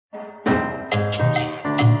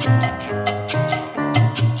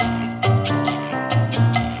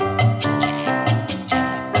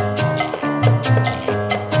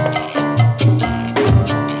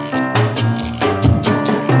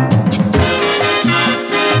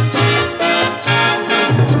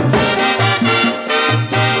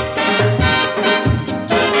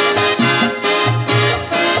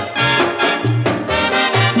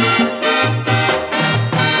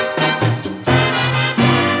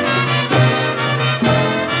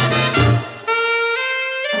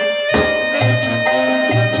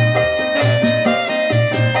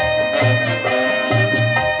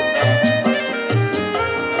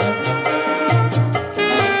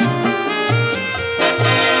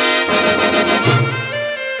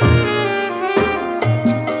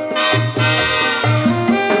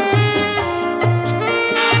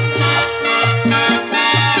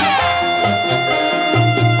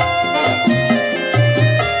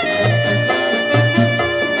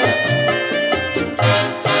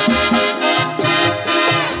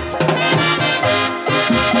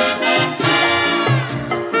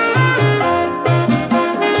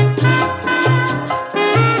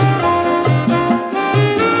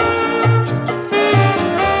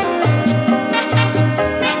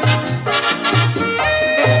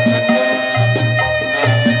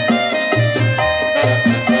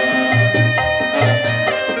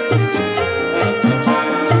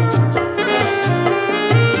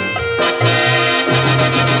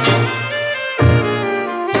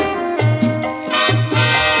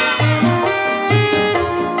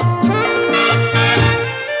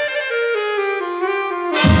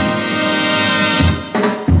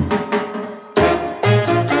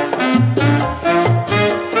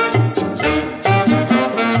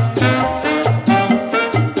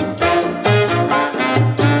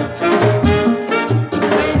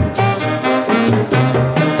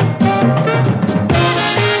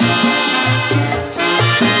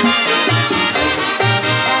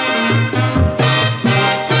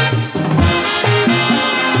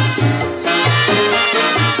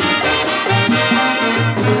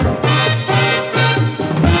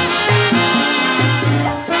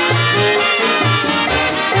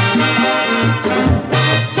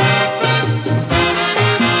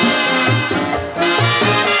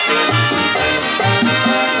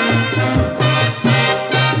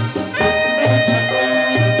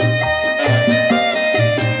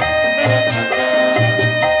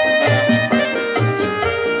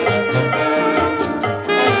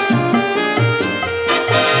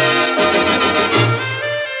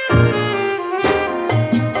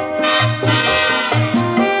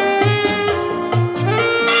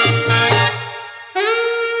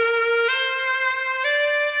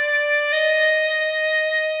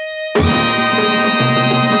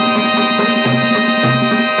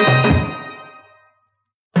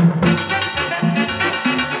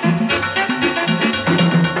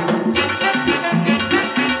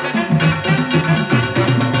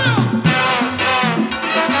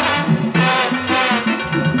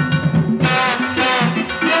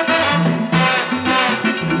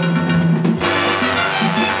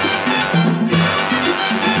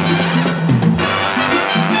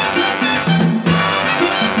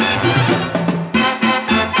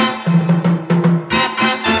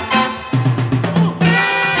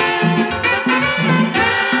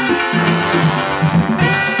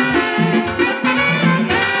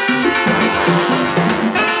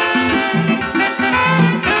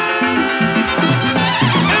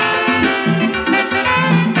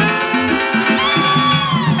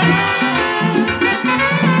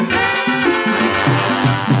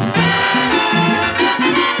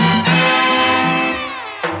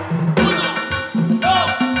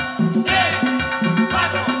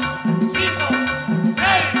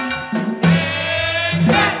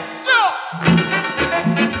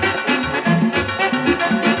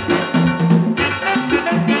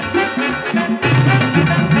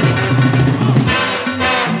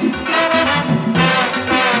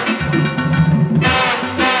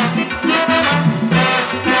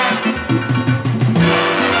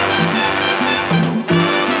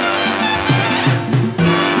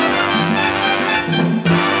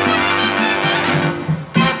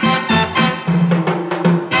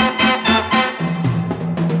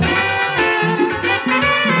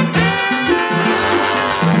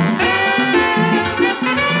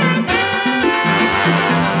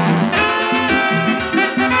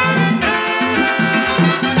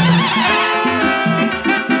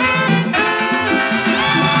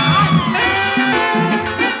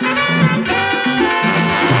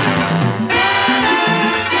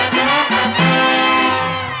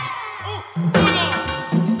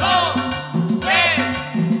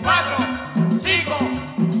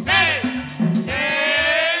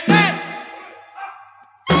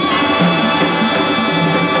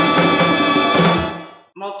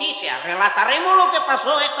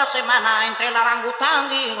semana entre el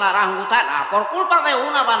orangután y la orangutana. Por culpa de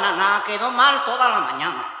una banana quedó mal toda la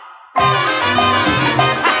mañana.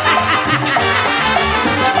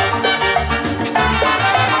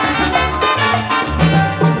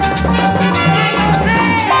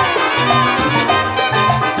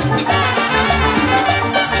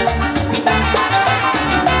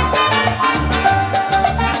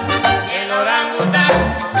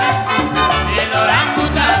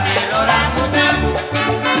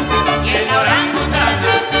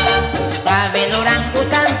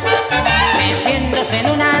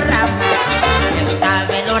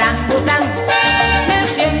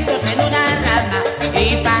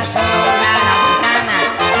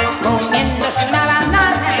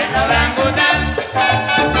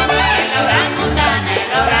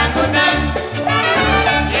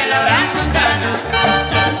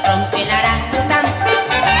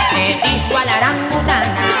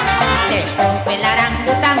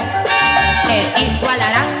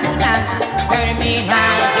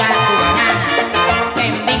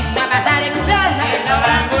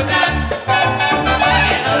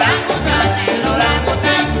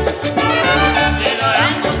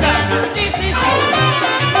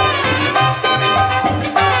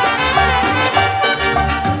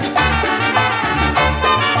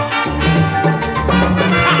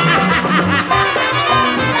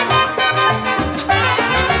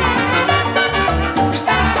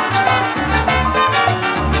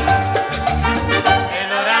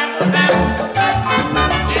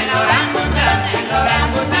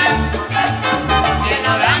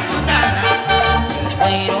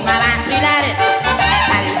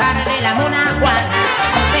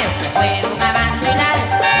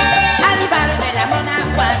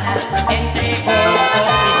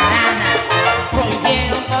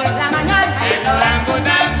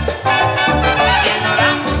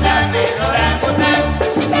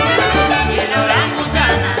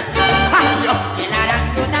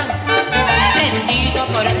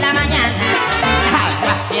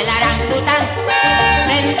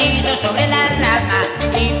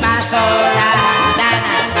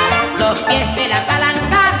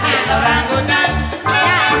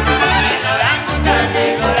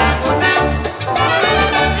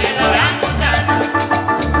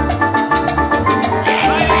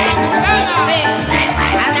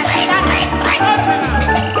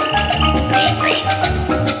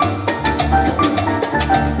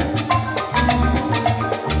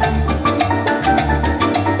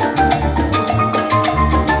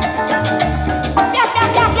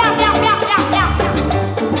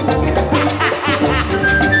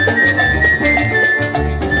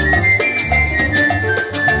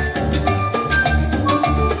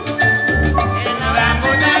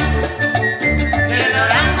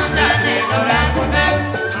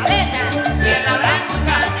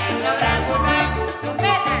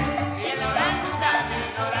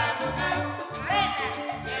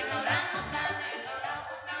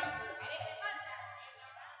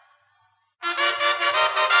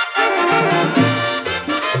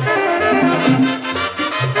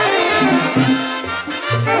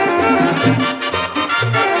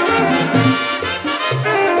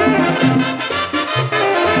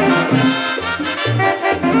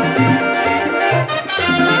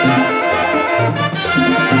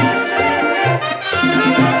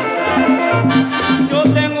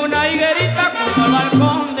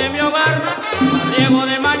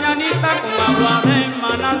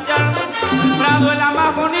 Prado es la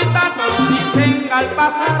más bonita, todos dicen que al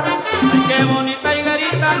pasar, ay, qué bonita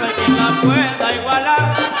higuerita, no hay quien la pueda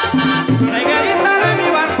igualar. La higuerita de mi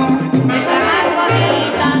balcón es la más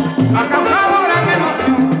bonita, ha causado gran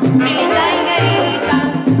emoción. mi linda higuerita.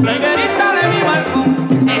 La higuerita de mi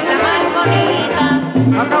balcón Es la más bonita,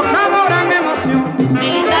 ha causado gran emoción. mi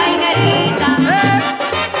linda higuerita.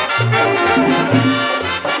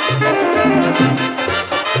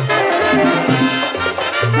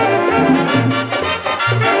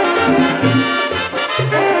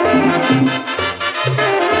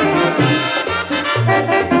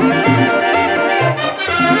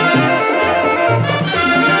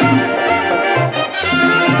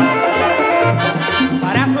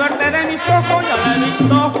 Para suerte de mis ojos ya la he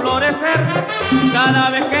visto florecer. Cada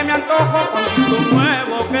vez que me antojo con un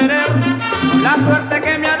nuevo querer. Con la suerte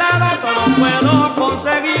que me ha dado todo puedo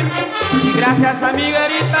conseguir. Y gracias a mi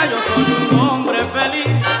higuerita yo soy un hombre feliz.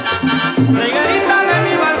 La higuerita de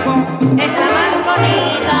mi balcón Es la más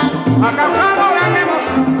bonita, ha causado gran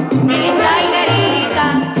emoción. mi linda higuerita.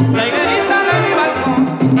 La higuerita de mi balcón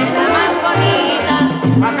Es la más bonita,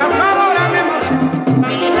 ha causado gran emoción.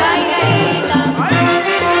 mi linda higuerita. ¡Ay!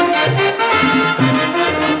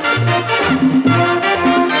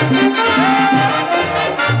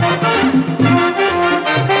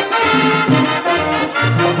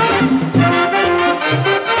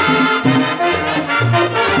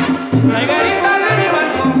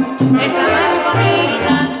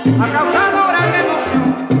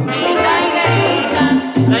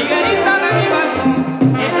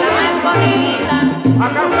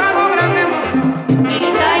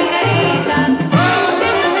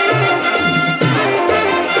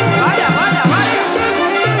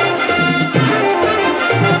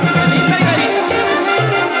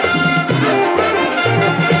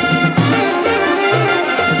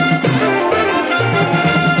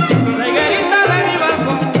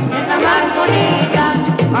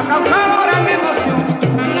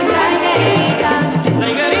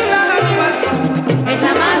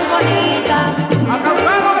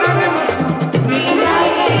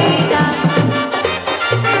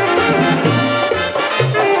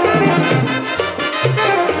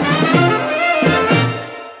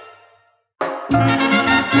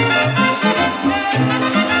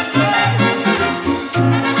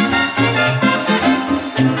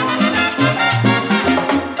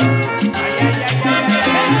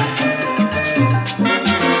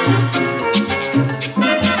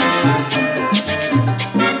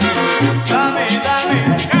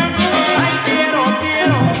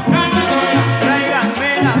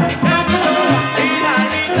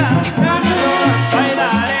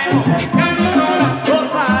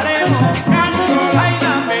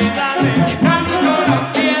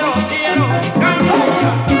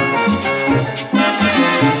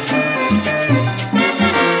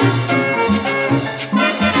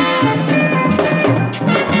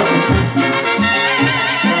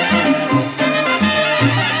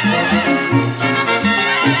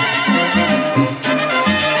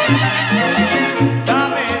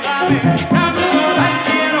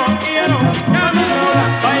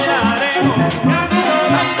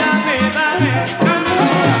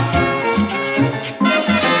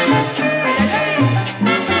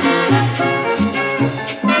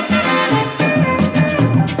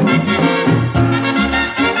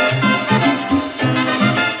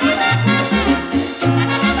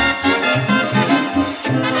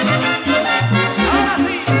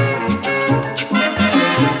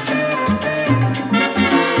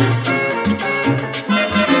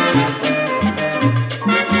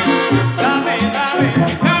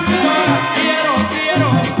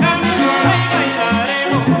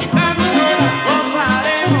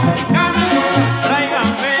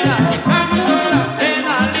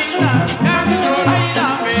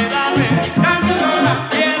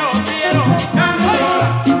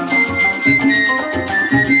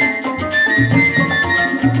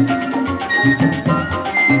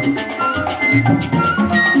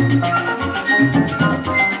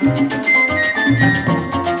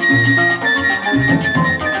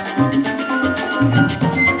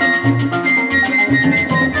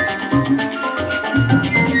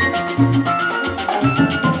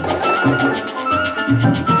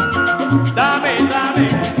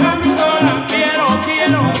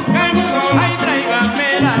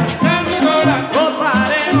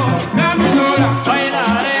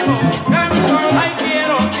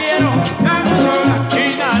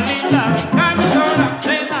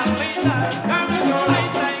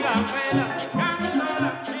 Pachanga.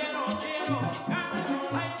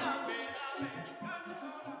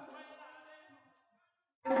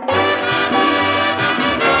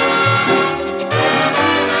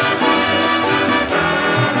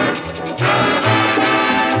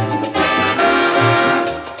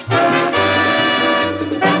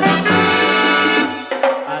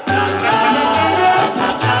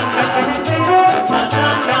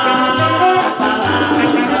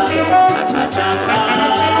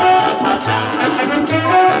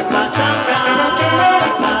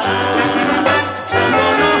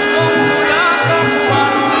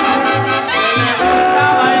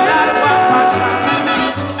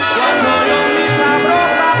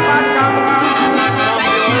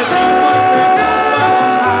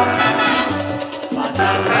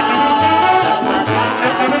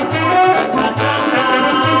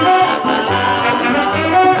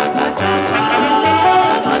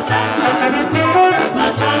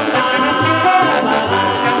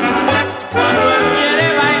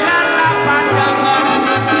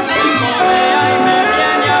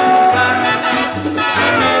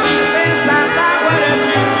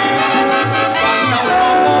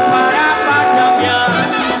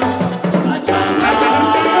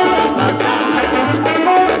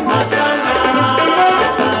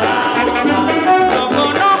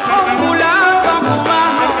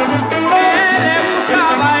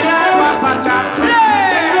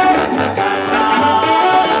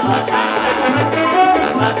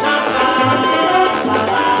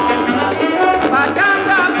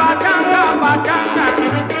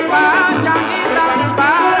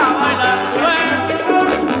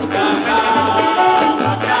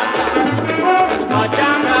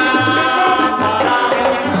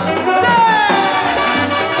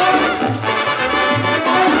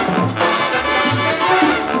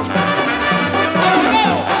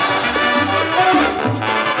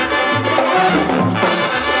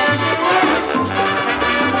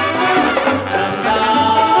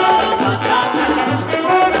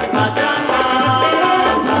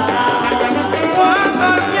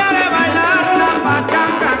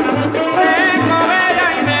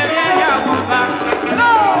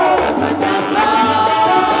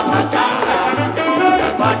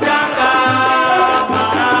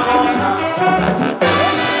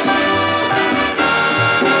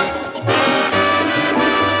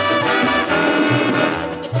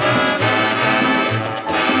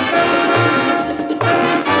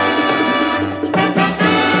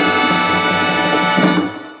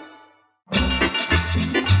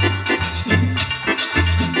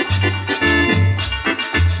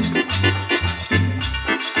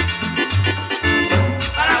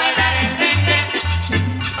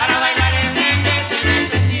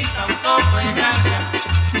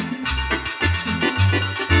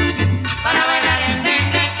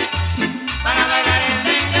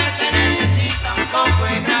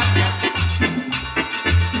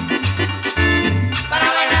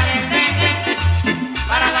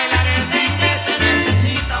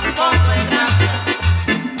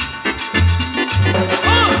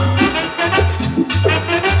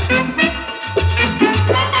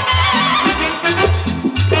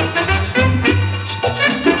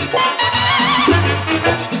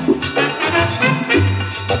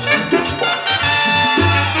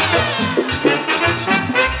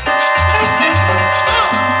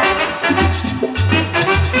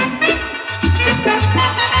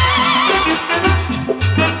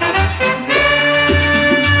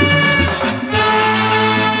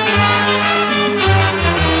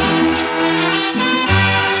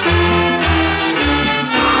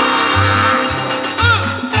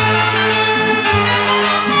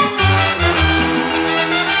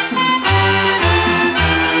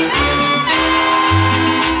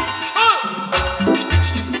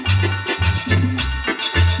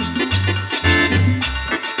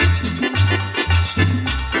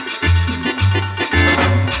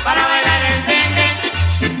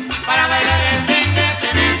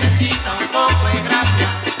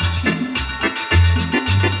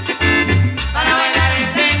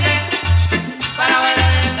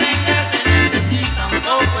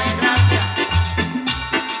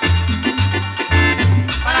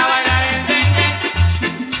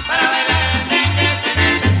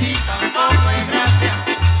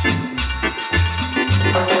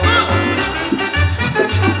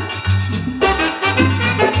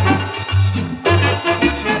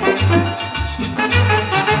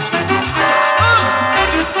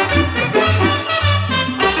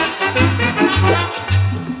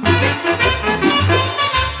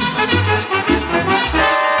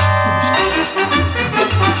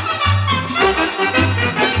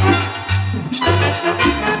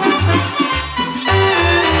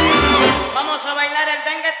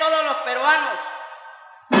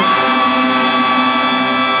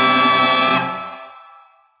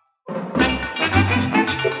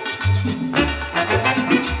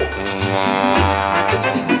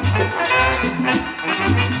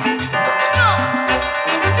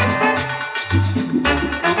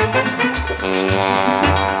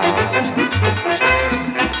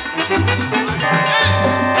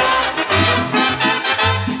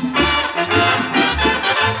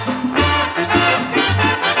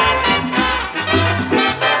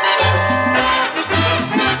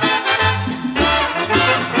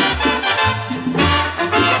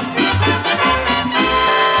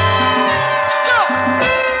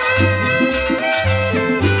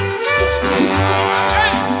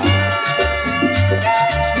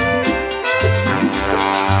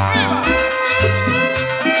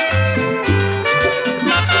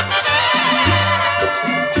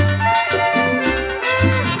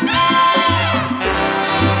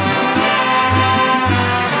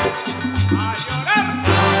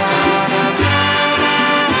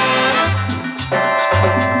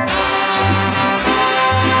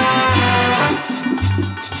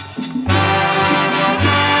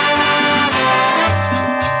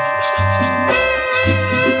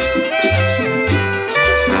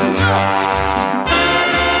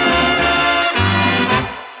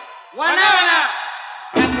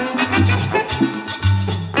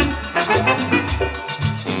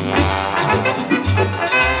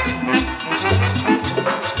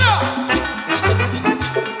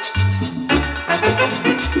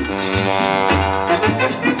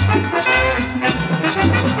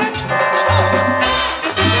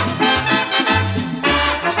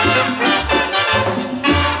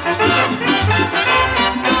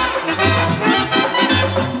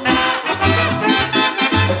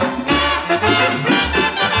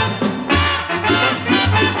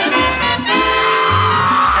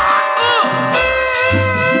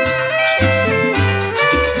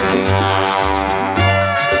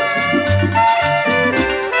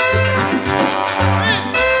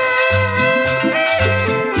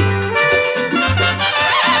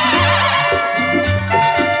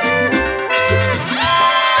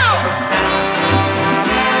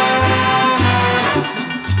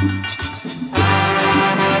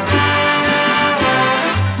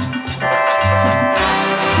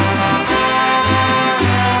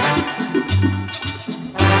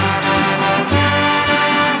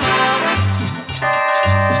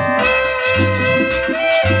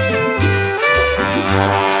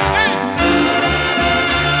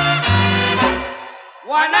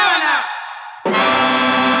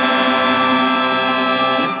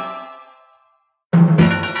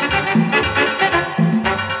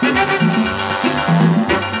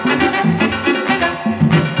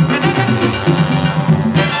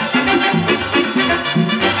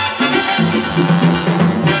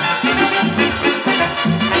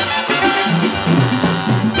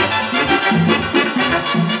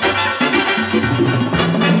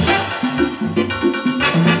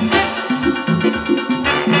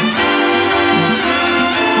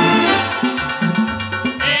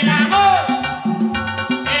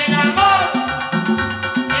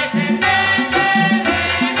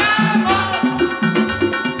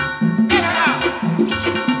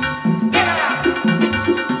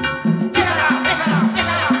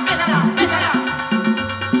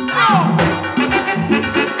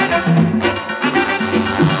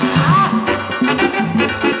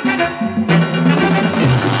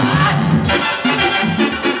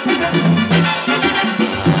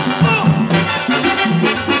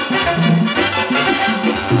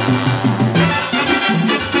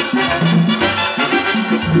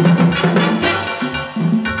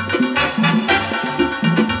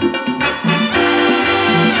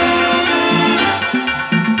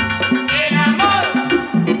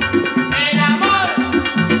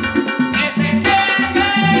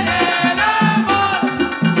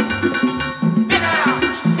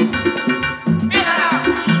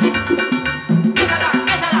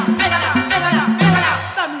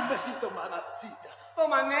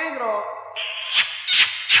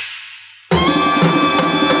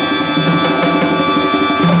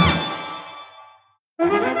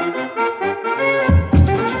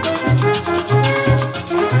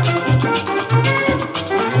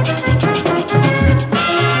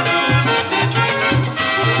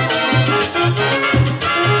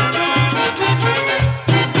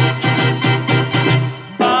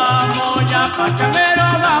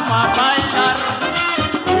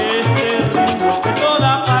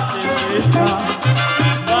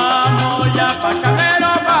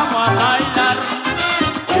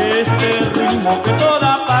 ritmo que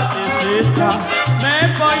toda parte se está. Me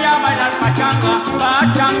voy a bailar pachanga,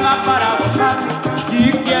 pachanga para gozar.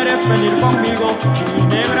 Si quieres venir conmigo, mi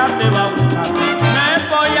negra te va a gustar. Me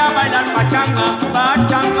voy a a bailar pachanga,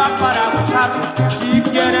 pachanga para gozar. Si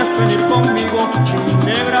quieres venir conmigo, mi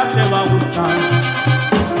negra te va a gustar.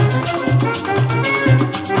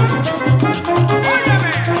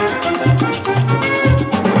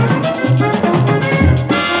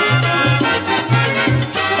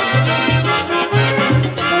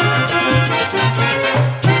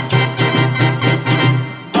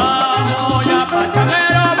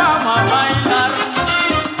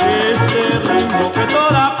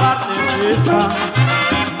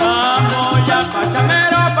 Vamos ya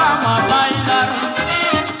pachamero, vamos a bailar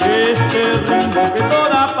este ritmo que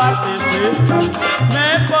toda parte se está.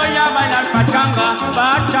 Me voy a bailar pachanga,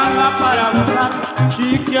 pachanga para gozar.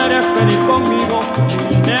 Si quieres venir conmigo,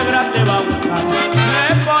 mi negra te va a gustar.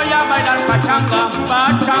 Me voy a bailar pachanga,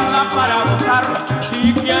 pachanga para gozar.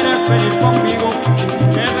 Si quieres venir conmigo,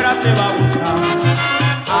 mi negra te va a gustar.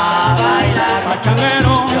 A bailar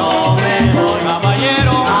Pachanguero, yo me voy,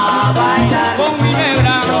 caballero, a bailar con mi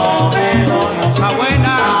negra, yo me voy, cosa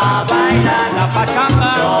buena, a bailar la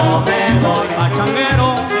pachanga, yo me voy.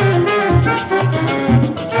 pachanguero.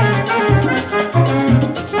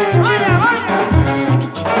 Vaya,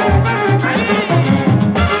 vaya.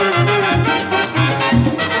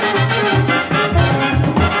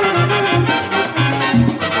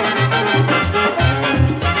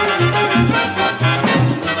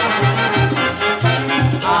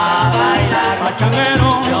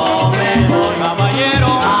 Pachanguero, Yo me voy,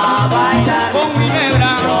 caballero, a bailar con mi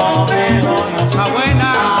negra, yo me voy, cosa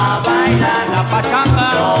buena, a bailar la pachanga.